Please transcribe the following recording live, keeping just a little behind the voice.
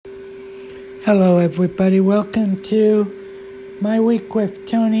Hello, everybody. Welcome to My Week with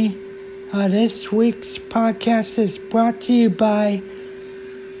Tony. This week's podcast is brought to you by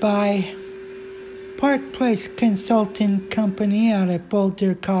Park Place Consulting Company out of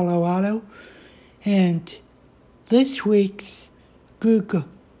Boulder, Colorado. And this week's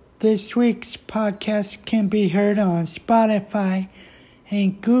podcast can be heard on Spotify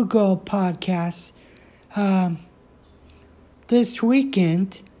and Google Podcasts. This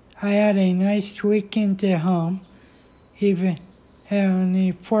weekend, I had a nice weekend at home, even on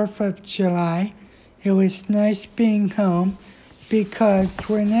the 4th of July. It was nice being home because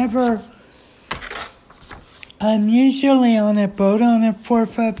I'm usually on a boat on the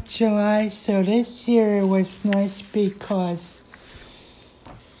 4th of July, so this year it was nice because,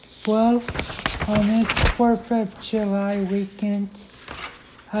 on this 4th of July weekend,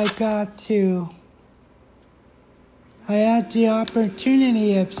 I had the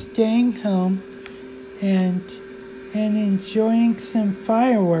opportunity of staying home and enjoying some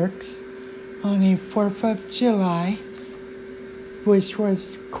fireworks on the 4th of July, which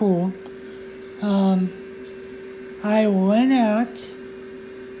was cool. I went outside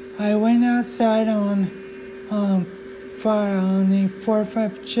on the 4th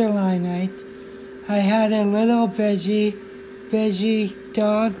of July night. I had a little veggie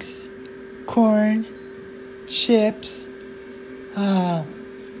dogs, corn, chips,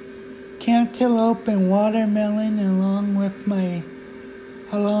 cantaloupe and watermelon along with my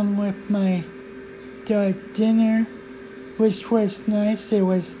dinner, which was nice. It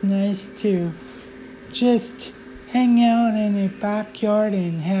was nice to just hang out in the backyard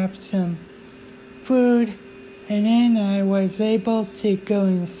and have some food, and then I was able to go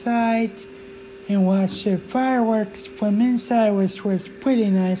inside and watch the fireworks from inside, which was pretty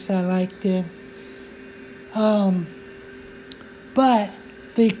nice. I liked it. But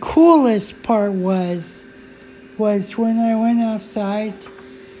the coolest part was when I went outside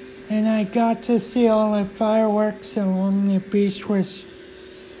and I got to see all the fireworks along the beach.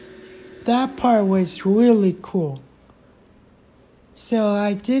 That part was really cool. So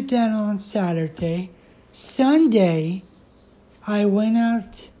I did that on Saturday. Sunday, I went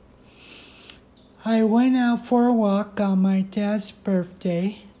out for a walk on my dad's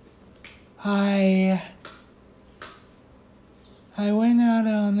birthday. I went out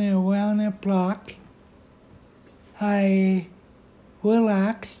around the block. I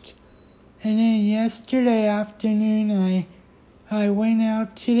relaxed. And then yesterday afternoon, I went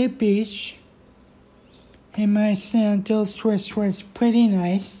out to the beach in my sandals, which was pretty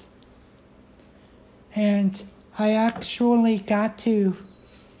nice. And I actually got to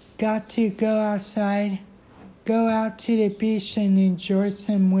go outside, go out to the beach and enjoy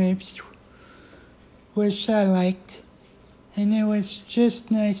some waves, which I liked. And it was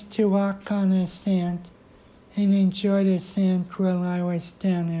just nice to walk on the sand and enjoy the sand while I was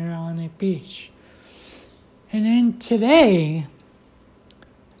down there on the beach. And then today,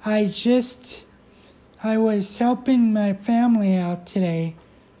 I was helping my family out today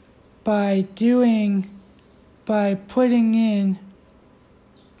by doing the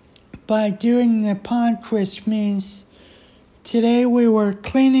pond, which means today we were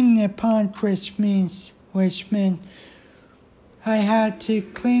cleaning the pond, which meant I had to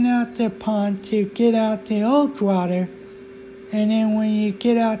clean out the pond to get out the old water, and then when you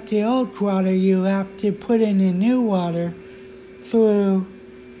get out the old water, you have to put in the new water through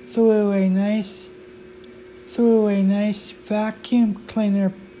a nice vacuum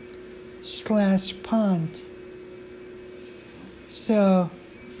cleaner / pond. So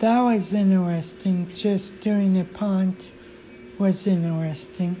that was interesting. Just doing the pond was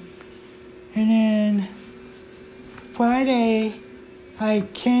interesting. And then Thursday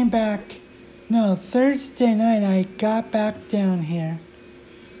night I got back down here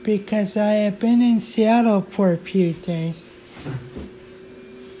because I had been in Seattle for a few days.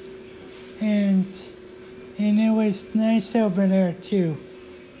 And it was nice over there too.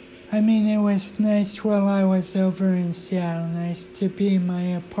 I mean, it was nice while I was over in Seattle, nice to be in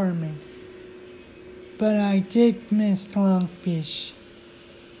my apartment. But I did miss Long Beach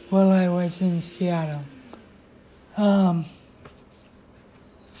while I was in Seattle.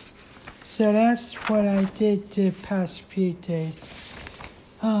 So that's what I did the past few days.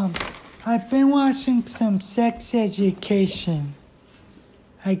 I've been watching some sex education.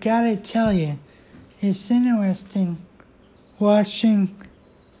 I gotta tell you, it's interesting watching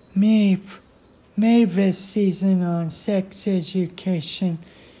Mavis season on sex education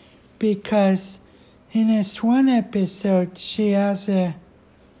because in this one episode she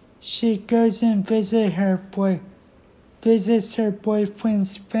goes and visits her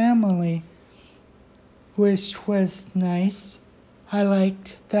boyfriend's family which was nice. I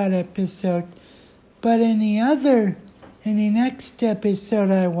liked that episode. But in the next episode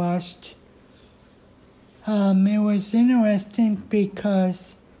I watched, it was interesting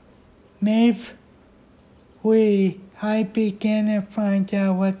because I began to find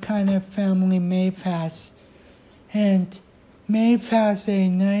out what kind of family Maeve has. And Maeve has a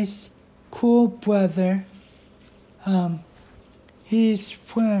nice, cool brother.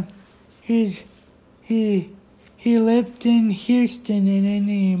 He lived in Houston and then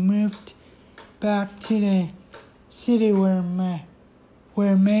he moved back to the city where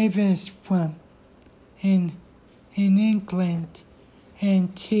Maeve is from, in England, and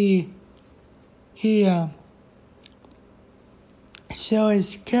so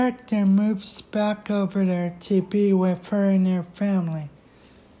his character moves back over there to be with her and her family,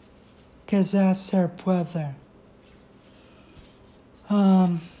 'cause that's her brother.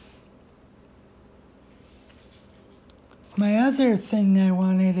 My other thing I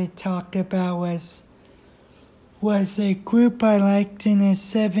wanted to talk about was a group I liked in the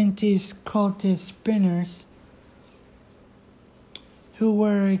 70s called the Spinners, who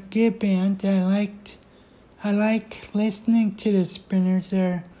were a good band. I like listening to the Spinners.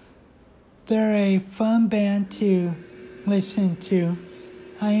 They're a fun band to listen to.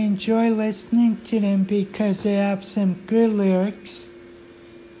 I enjoy listening to them because they have some good lyrics,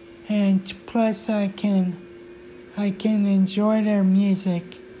 and plus I can enjoy their music.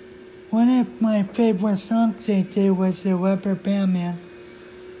 One of my favorite songs they did was the Rubber Band Man.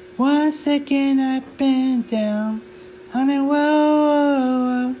 Once again up and down on a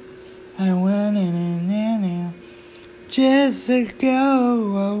road, I want to just to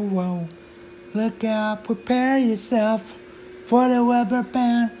go. Look out, prepare yourself for the Rubber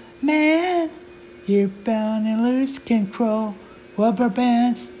Band Man. You're bound to lose control. Rubber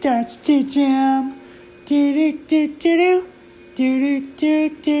band starts to jam. Do do do do do. Do do do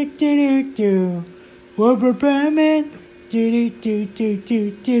do do do. Rubber Band Man. Do do do do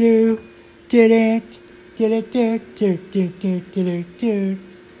do do do. Did it. Did it do do do do do do.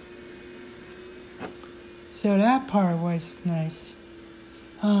 So that part was nice.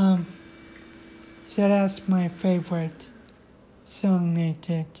 So that's my favorite song they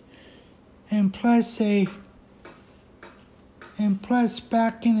did. And plus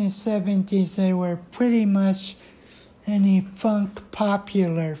back in the 70s they were pretty much in the funk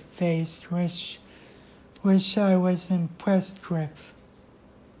popular phase, which I was impressed with.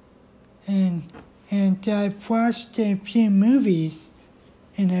 And I've watched a few movies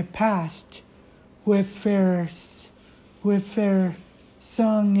in the past with their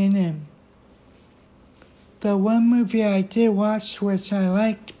song in them. The one movie I did watch, which I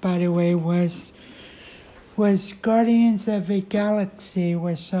liked, by the way, was Guardians of the Galaxy,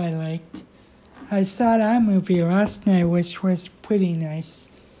 which I liked. I saw that movie last night, which was pretty nice.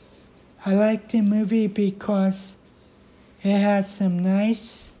 I liked the movie because it has some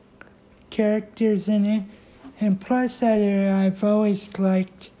nice characters in it, and plus I've always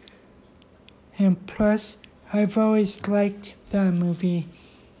liked that movie.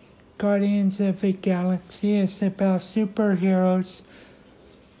 Guardians of the Galaxy is about superheroes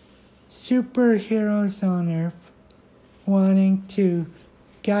on Earth wanting to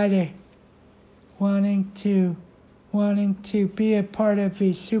be a part of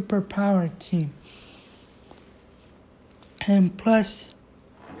a superpower team. And plus,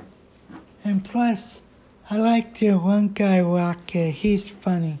 I like the one guy, Rocket. He's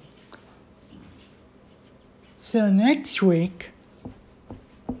funny. So next week,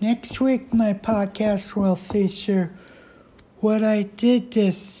 my podcast will feature what I did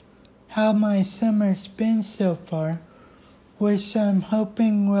how my summer's been so far, which I'm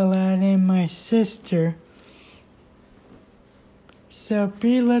hoping will add in my sister. So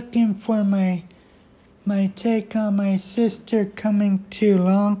be looking for my take on my sister coming to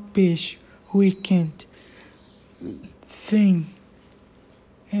Long Beach weekend thing.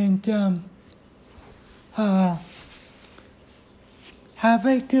 And have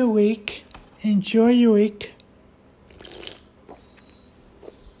a good week. Enjoy your week.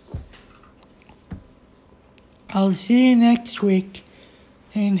 I'll see you next week.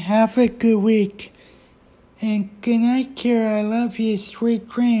 And have a good week. And good night, Kira. I love you. Sweet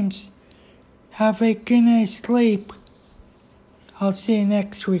dreams. Have a good night's sleep. I'll see you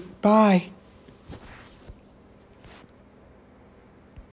next week. Bye.